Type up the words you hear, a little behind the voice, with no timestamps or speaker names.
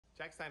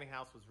Jack's tiny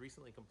house was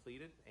recently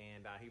completed,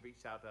 and he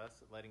reached out to us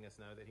letting us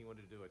know that he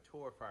wanted to do a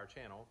tour for our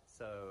channel.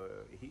 So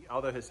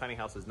although his tiny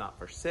house is not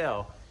for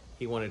sale,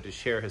 he wanted to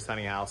share his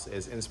tiny house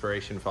as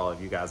inspiration for all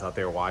of you guys out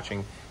there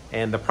watching.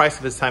 And the price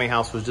of his tiny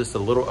house was just a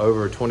little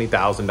over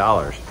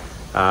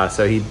 $20,000.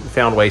 So he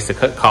found ways to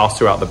cut costs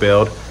throughout the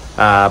build.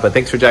 But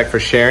thanks for Jack for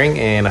sharing,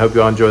 and I hope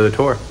you all enjoy the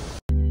tour.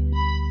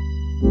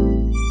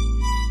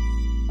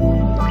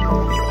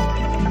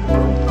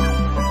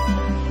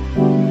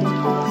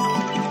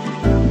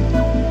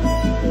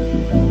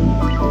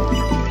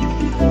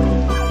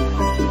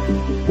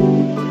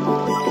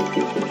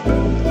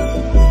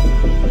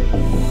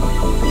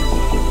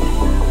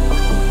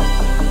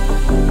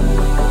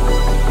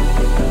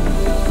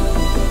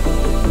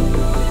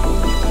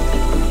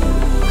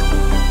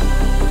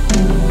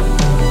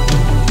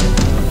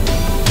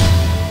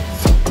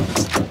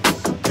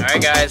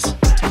 Alright guys,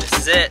 this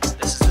is it.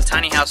 This is the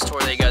tiny house tour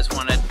that you guys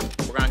wanted.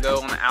 We're going to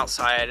go on the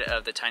outside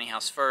of the tiny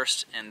house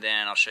first, and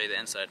then I'll show you the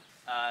inside.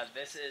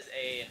 This is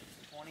a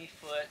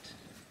 20-foot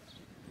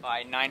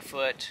by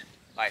 9-foot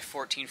by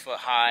 14-foot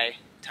high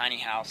tiny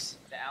house.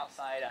 The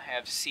outside I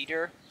have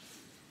cedar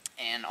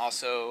and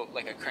also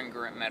like a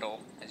congruent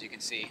metal, as you can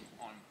see,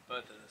 on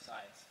both of the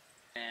sides.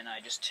 And I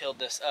just tilled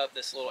this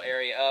little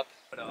area up,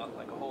 put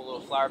like a whole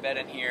little flower bed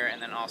in here,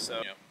 and then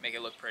also make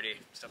it look pretty,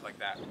 stuff like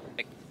that.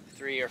 Like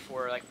 3 or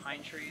 4 like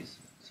pine trees.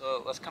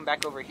 So let's come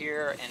back over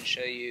here and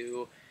show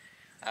you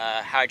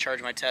how I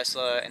charge my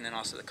Tesla, and then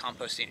also the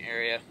composting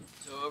area.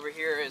 So over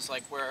here is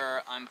like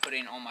where I'm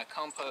putting all my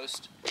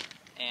compost,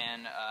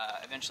 and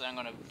eventually I'm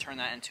going to turn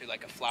that into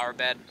like a flower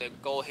bed. The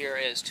goal here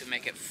is to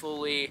make it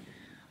fully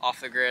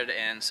off the grid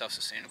and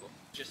self-sustainable.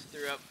 Just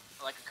threw up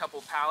like a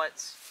couple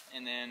pallets,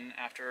 and then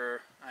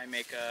after I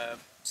make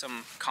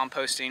some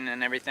composting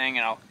and everything,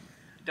 and I'll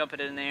dump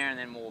it in there, and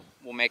then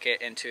we'll make it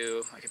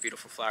into like a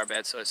beautiful flower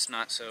bed, so it's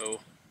not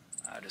so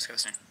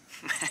disgusting.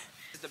 This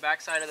is the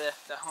back side of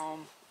the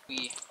home.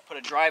 We put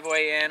a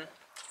driveway in.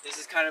 This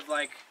is kind of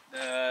like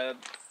the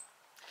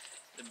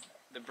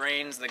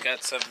brains, the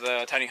guts of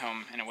the tiny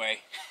home in a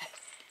way.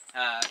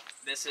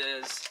 This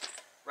is,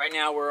 right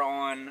now we're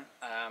on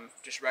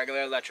just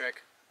regular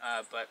electric,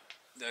 but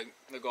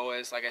the goal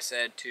is, like I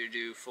said, to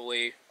do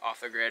fully off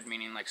the grid,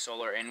 meaning like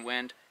solar and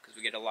wind, because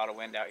we get a lot of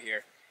wind out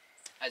here.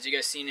 As you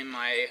guys seen in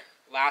my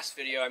last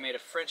video, I made a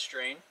French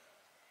drain,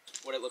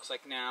 what it looks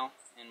like now,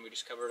 and we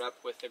just covered it up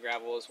with the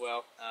gravel as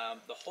well.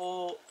 The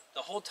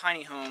whole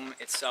tiny home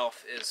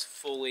itself is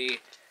fully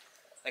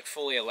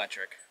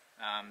electric.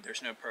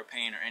 There's no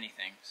propane or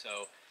anything,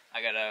 so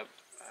I got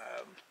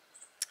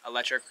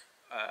electric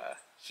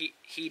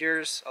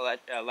heaters,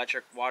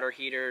 electric water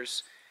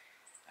heaters,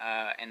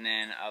 and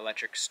then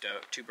electric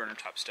stove, 2-burner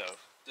top stove.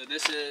 So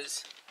this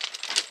is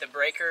the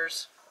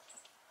breakers.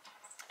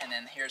 And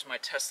then here's my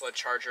Tesla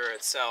charger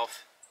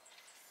itself,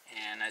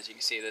 and as you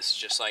can see, this is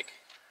just like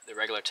the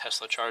regular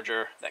Tesla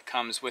charger that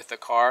comes with the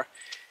car,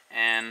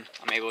 and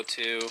I'm able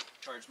to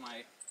charge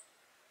my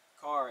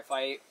car.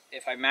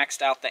 If I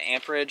maxed out the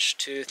amperage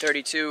to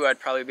 32,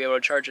 I'd probably be able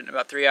to charge it in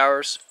about 3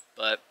 hours,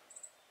 but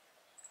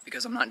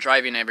because I'm not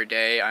driving every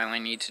day, I only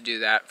need to do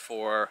that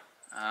for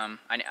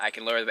I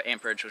can lower the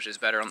amperage, which is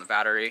better on the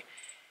battery,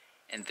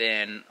 and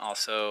then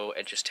also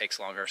it just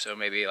takes longer, so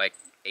maybe like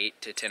 8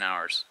 to 10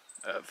 hours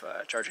of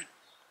charging.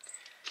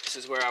 This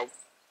is where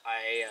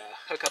I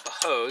hook up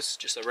a hose,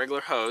 just a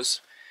regular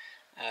hose,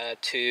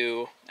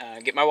 to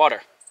get my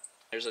water.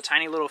 There's a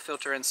tiny little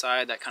filter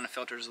inside that kind of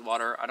filters the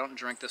water. I don't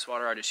drink this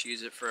water, I just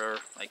use it for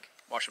like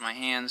washing my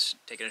hands,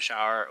 taking a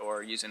shower,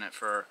 or using it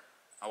for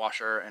a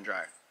washer and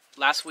dryer.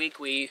 Last week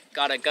we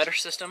got a gutter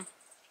system.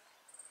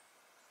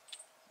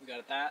 We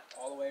got that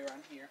all the way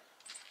around here.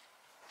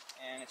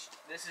 And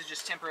this is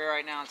just temporary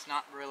right now, it's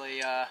not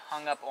really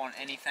hung up on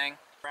anything.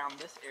 Around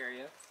this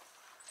area,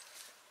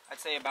 I'd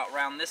say about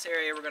around this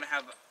area, we're going to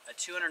have a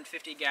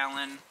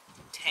 250-gallon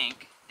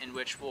tank in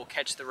which we'll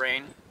catch the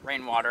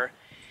rainwater,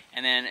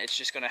 and then it's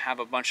just going to have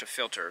a bunch of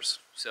filters.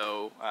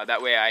 So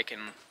that way I can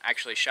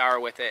actually shower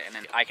with it, and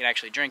then I can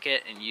actually drink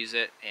it and use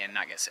it and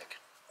not get sick.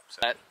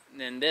 So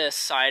then this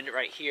side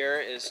right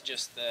here is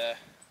just the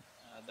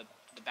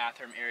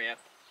bathroom area,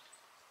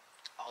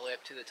 all the way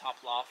up to the top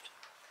loft.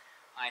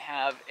 I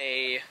have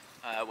a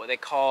what they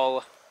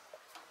call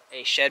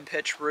a shed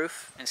pitch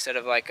roof instead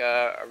of like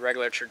a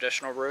regular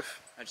traditional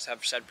roof. I just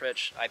have shed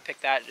pitch. I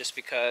picked that just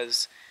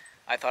because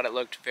I thought it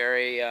looked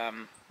very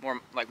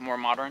more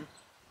modern.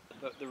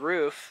 The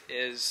roof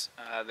is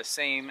the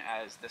same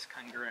as this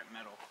congruent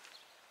metal.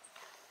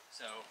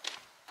 So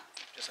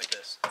just like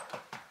this.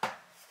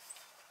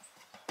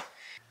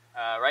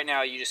 Right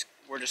now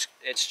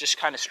it's just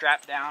kind of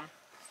strapped down.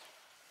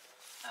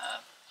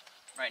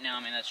 Right now,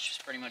 I mean, that's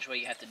just pretty much what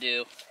you have to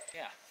do.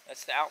 Yeah,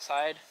 that's the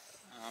outside.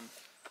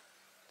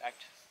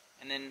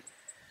 And then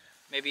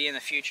maybe in the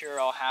future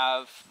I'll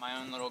have my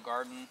own little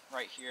garden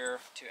right here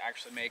to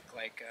actually make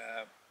like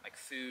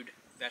food,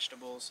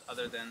 vegetables,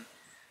 other than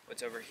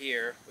what's over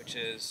here, which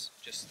is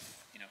just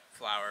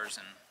flowers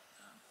and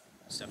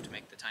stuff to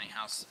make the tiny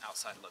house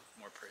outside look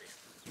more pretty.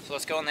 So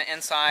let's go on the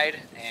inside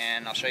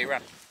and I'll show you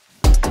around.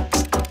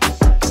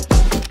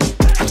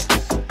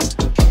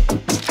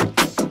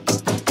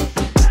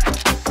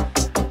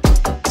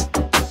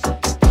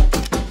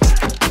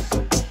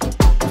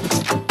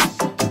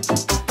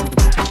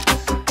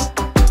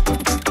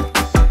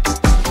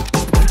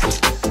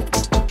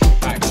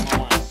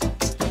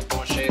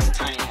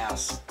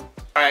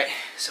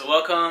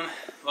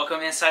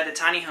 welcome inside the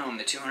tiny home,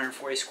 the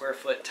 240 square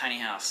foot tiny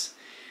house.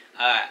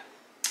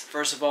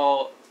 First of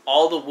all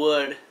the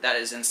wood that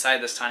is inside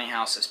this tiny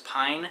house is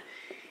pine,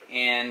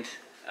 and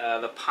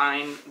the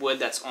pine wood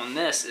that's on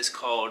this is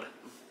called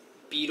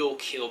beetle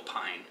kill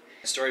pine.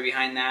 The story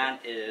behind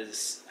that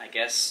is, I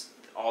guess,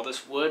 all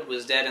this wood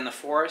was dead in the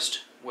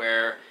forest,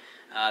 where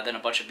then a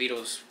bunch of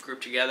beetles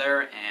grouped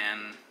together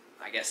and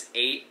I guess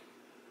ate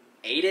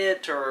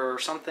it or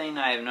something.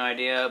 I have no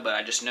idea, but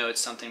I just know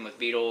it's something with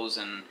beetles,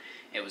 and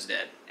it was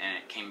dead and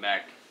it came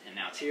back and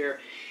now it's here.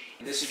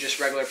 This is just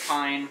regular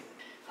pine.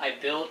 I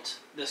built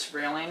this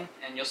railing,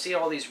 and you'll see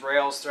all these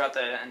rails throughout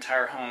the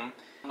entire home.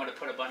 I'm going to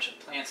put a bunch of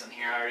plants in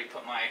here. I already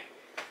put my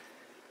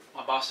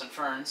Boston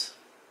ferns.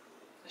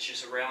 It's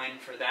just a railing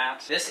for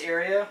that. This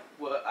area,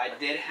 well, I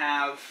did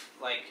have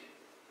like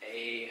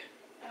a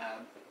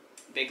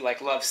big like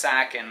love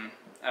sack and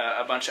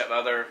a bunch of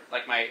other,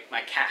 like my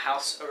cat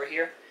house over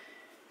here.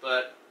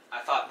 But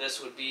I thought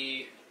this would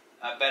be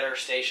a better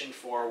station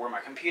for where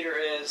my computer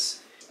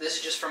is. This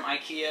is just from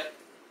IKEA.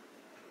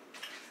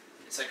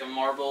 It's like a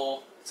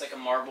marble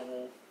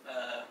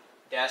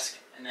desk,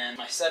 and then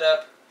my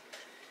setup,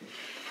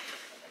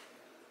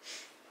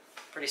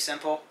 pretty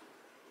simple.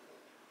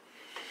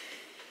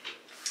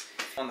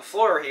 On the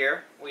floor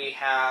here, we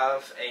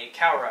have a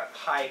cow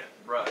hide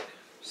rug.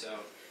 So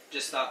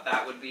just thought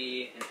that would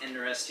be an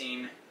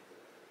interesting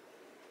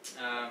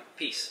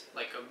piece,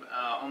 like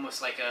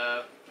almost like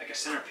a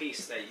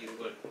centerpiece that you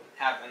would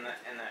have in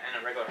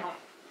a regular home.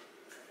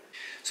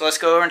 So let's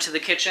go over into the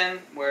kitchen,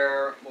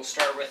 where we'll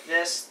start with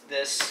this.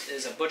 This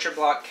is a butcher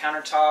block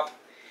countertop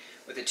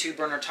with a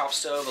 2-burner top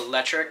stove,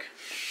 electric.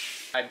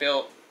 I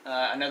built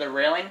another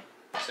railing,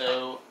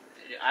 so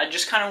I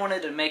just kind of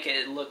wanted to make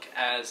it look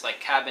as like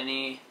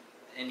cabin-y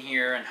in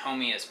here and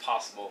homey as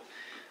possible.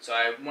 So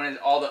I wanted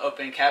all the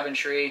open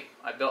cabinetry.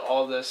 I built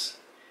all this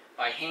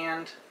by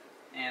hand,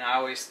 and I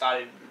always thought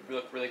it'd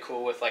look really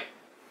cool with like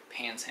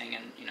pans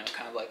hanging, you know,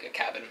 kind of like a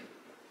cabin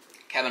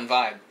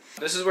vibe.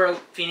 This is where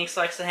Phoenix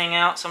likes to hang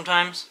out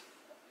sometimes.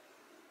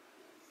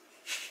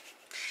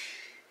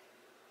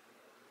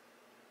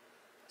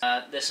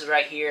 This is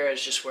right here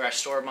is just where I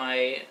store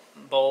my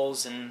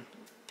bowls and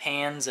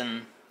pans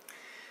and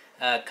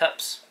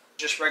cups.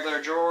 Just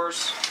regular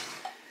drawers.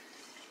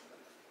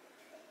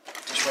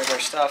 Just regular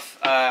stuff.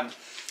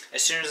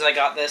 As soon as I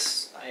got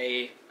this,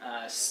 I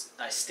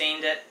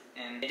stained it,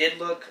 and it did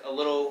look a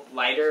little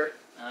lighter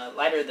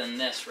than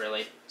this,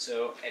 really.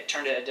 So it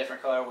turned it a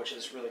different color, which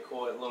is really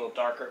cool, a little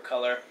darker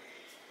color.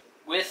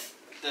 With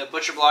the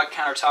butcher block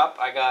countertop,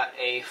 I got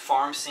a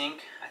farm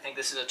sink. I think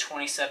this is a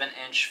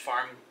 27-inch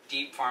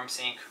deep farm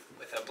sink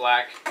with a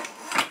black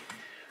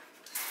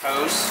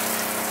hose.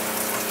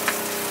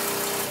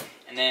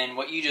 And then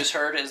what you just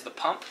heard is the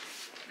pump.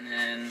 And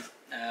then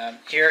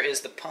here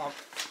is the pump.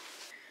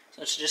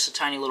 So it's just a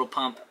tiny little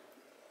pump.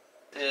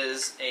 It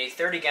is a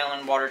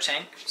 30-gallon water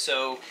tank.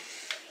 So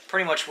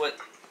pretty much what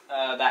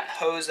that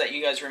hose that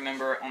you guys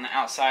remember on the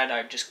outside,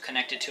 I just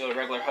connected to a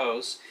regular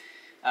hose.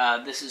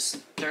 This is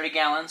 30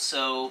 gallons,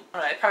 so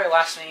it probably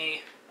lasts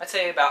me, I'd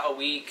say, about a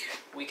week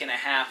and a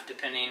half,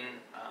 depending,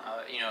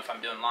 you know, if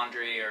I'm doing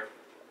laundry or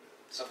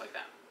stuff like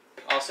that.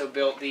 Also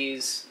built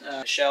these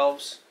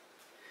shelves.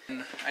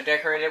 And I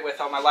decorated it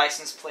with all my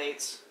license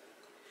plates,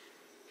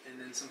 and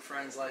then some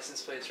friends'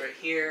 license plates right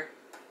here.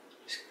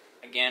 Just,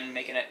 again,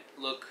 making it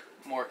look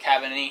more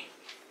cabin-y.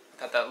 I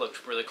thought that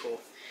looked really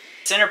cool.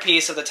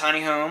 Centerpiece of the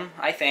tiny home,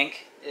 I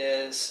think,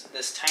 is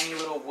this tiny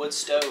little wood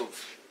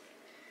stove.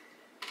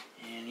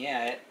 And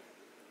yeah,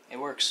 it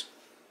works.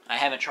 I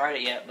haven't tried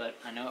it yet, but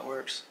I know it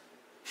works.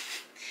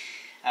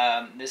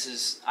 This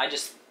is, I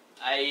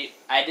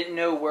didn't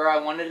know where I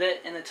wanted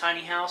it in the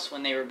tiny house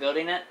when they were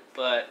building it,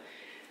 but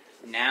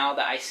now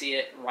that I see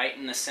it right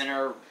in the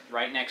center,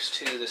 right next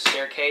to the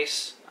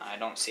staircase, I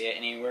don't see it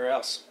anywhere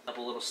else. A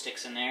couple little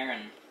sticks in there,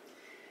 and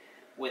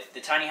with the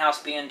tiny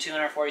house being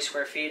 240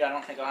 square feet, I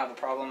don't think I'll have a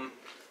problem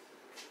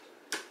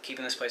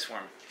keeping this place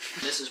warm.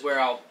 This is where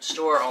I'll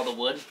store all the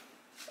wood.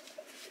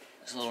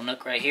 There's a little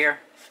nook right here.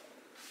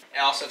 It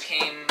also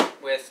came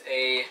with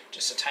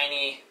just a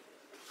tiny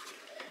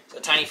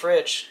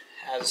fridge.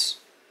 Has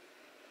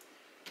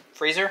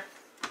freezer,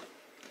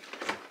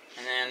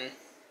 and then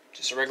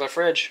just a regular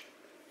fridge.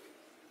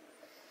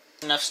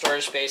 Enough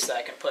storage space that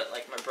I can put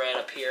like my bread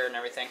up here and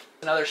everything.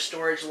 Another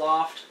storage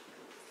loft.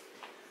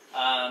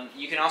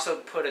 You can also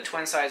put a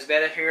twin-size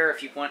bed up here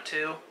if you want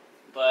to,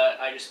 but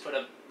I just put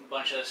a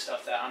bunch of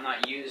stuff that I'm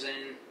not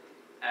using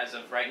as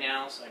of right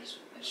now, so it's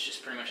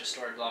just pretty much a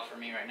storage loft for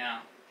me right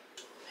now.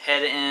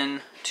 Head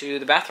in to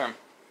the bathroom.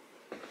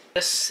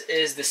 This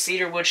is the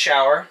cedar wood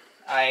shower.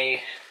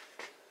 I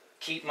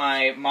keep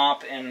my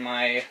mop and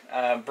my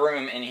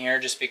broom in here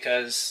just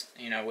because,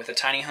 you know, with a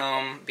tiny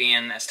home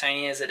being as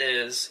tiny as it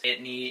is, you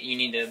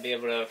need to be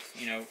able to,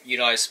 you know,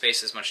 utilize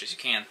space as much as you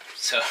can.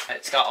 So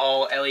it's got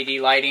all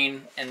LED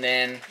lighting, and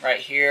then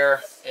right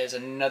here is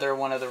another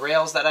one of the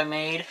rails that I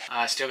made.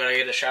 I still gotta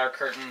get a shower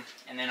curtain,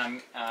 and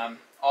then I'm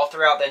all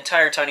throughout the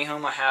entire tiny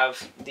home I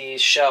have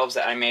these shelves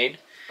that I made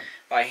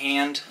by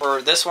hand.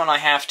 For this one I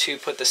have to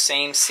put the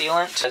same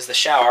sealant as the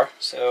shower,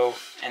 so,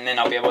 and then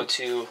I'll be able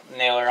to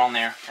nail her on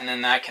there, and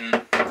then I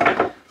can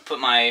put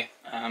my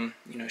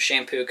you know,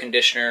 shampoo,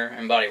 conditioner,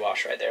 and body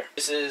wash right there.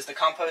 This is the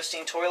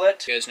composting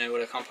toilet. You guys know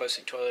what a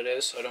composting toilet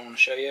is, so I don't want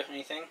to show you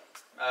anything.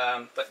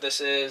 But this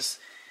is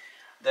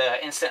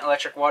the instant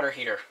electric water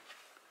heater.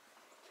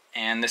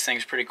 And this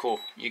thing's pretty cool.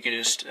 You can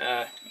just,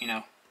 you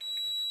know,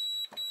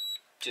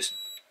 just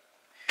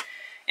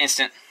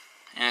instant.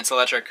 And it's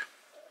electric.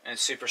 And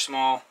it's super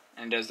small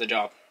and does the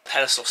job.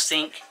 Pedestal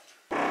sink.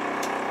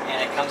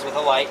 And it comes with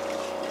a light.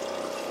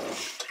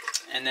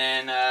 And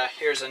then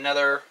here's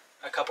a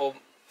couple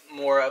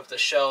more of the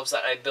shelves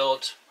that I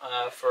built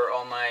for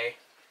all my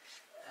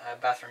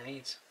bathroom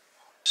needs.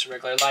 Just a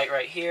regular light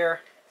right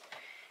here.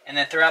 And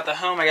then throughout the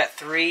home I got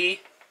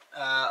 3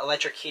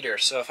 electric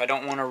heaters. So if I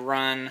don't want to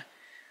run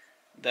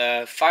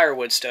the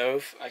firewood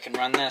stove, I can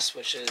run this,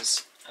 which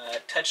is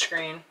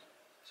touchscreen.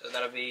 So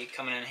that'll be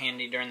coming in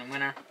handy during the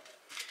winter.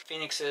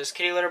 Phoenix's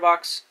kitty litter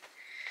box.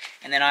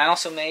 And then I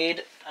also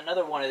made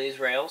another one of these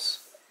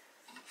rails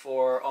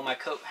for all my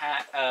coat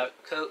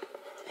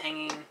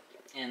hanging,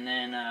 and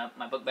then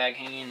my book bag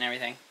hanging and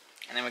everything.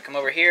 And then we come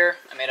over here,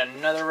 I made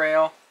another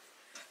rail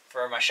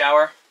for my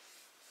shower.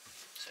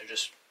 So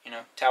just, you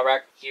know, towel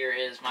rack. Here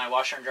is my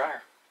washer and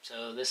dryer.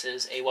 So this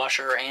is a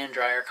washer and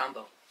dryer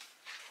combo.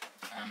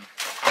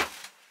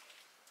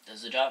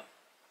 Does the job.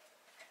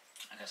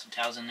 I got some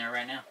towels in there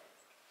right now.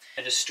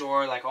 I just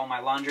store like all my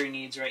laundry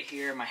needs right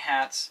here, my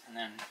hats, and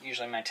then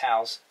usually my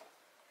towels.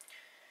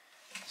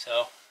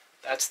 So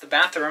that's the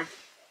bathroom.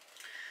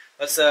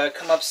 Let's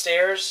come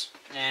upstairs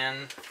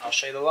and I'll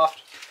show you the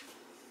loft.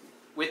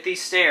 With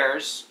these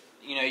stairs,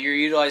 you know, you're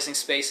utilizing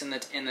space in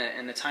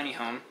the tiny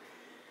home.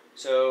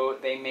 So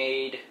they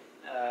made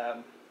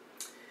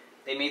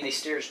these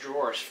stairs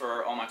drawers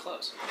for all my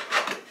clothes.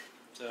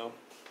 So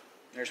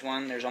there's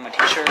one. There's all my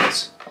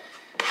t-shirts.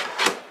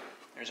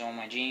 There's all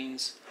my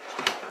jeans.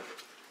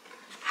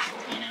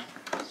 You know,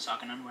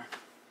 sock and underwear.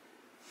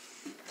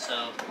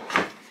 So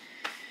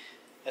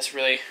that's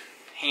really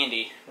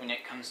handy when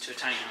it comes to a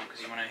tiny home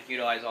because you want to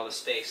utilize all the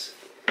space.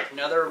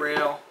 Another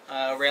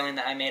railing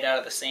that I made out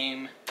of the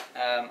same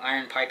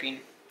iron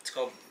piping. It's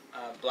called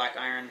black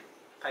iron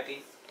piping.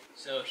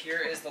 So here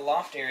is the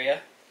loft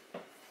area.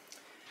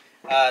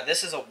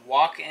 This is a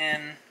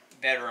walk-in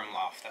bedroom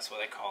loft. That's what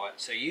they call it.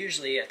 So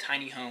usually a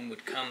tiny home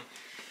would come,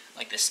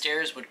 like the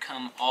stairs would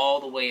come all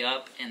the way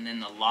up, and then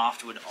the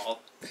loft would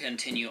all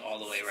continue all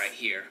the way right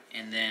here.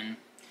 And then,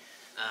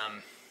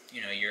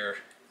 you know, you're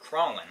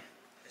crawling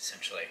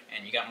essentially,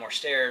 and you got more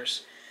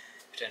stairs.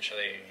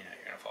 Potentially, you know,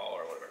 you're gonna fall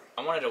or whatever.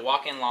 I wanted a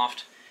walk-in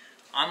loft.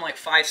 I'm like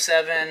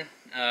 5'7".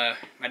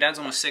 My dad's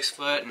almost 6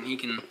 foot, and he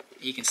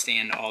can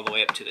stand all the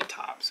way up to the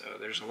top. So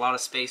there's a lot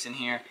of space in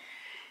here,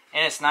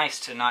 and it's nice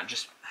to not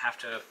just have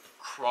to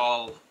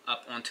crawl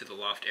up onto the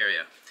loft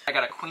area. I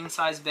got a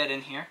queen-size bed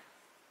in here.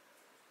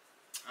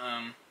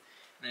 And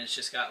it's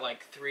just got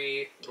like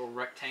 3 little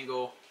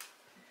rectangle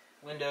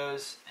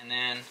windows, and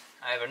then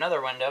I have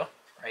another window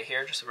right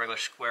here, just a regular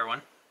square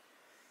one.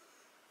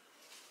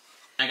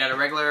 I got a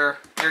regular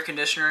air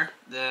conditioner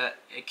that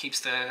it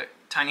keeps the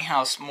tiny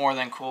house more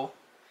than cool.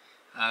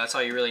 That's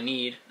all you really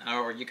need,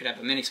 or you could have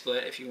a mini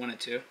split if you wanted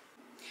to.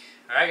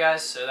 Alright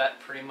guys, so that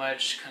pretty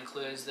much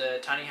concludes the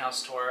tiny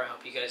house tour. I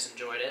hope you guys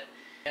enjoyed it.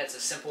 It's a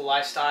simple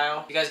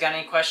lifestyle. If you guys got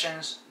any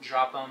questions,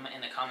 drop them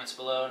in the comments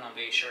below and I'll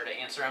be sure to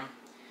answer them.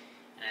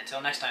 And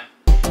until next time.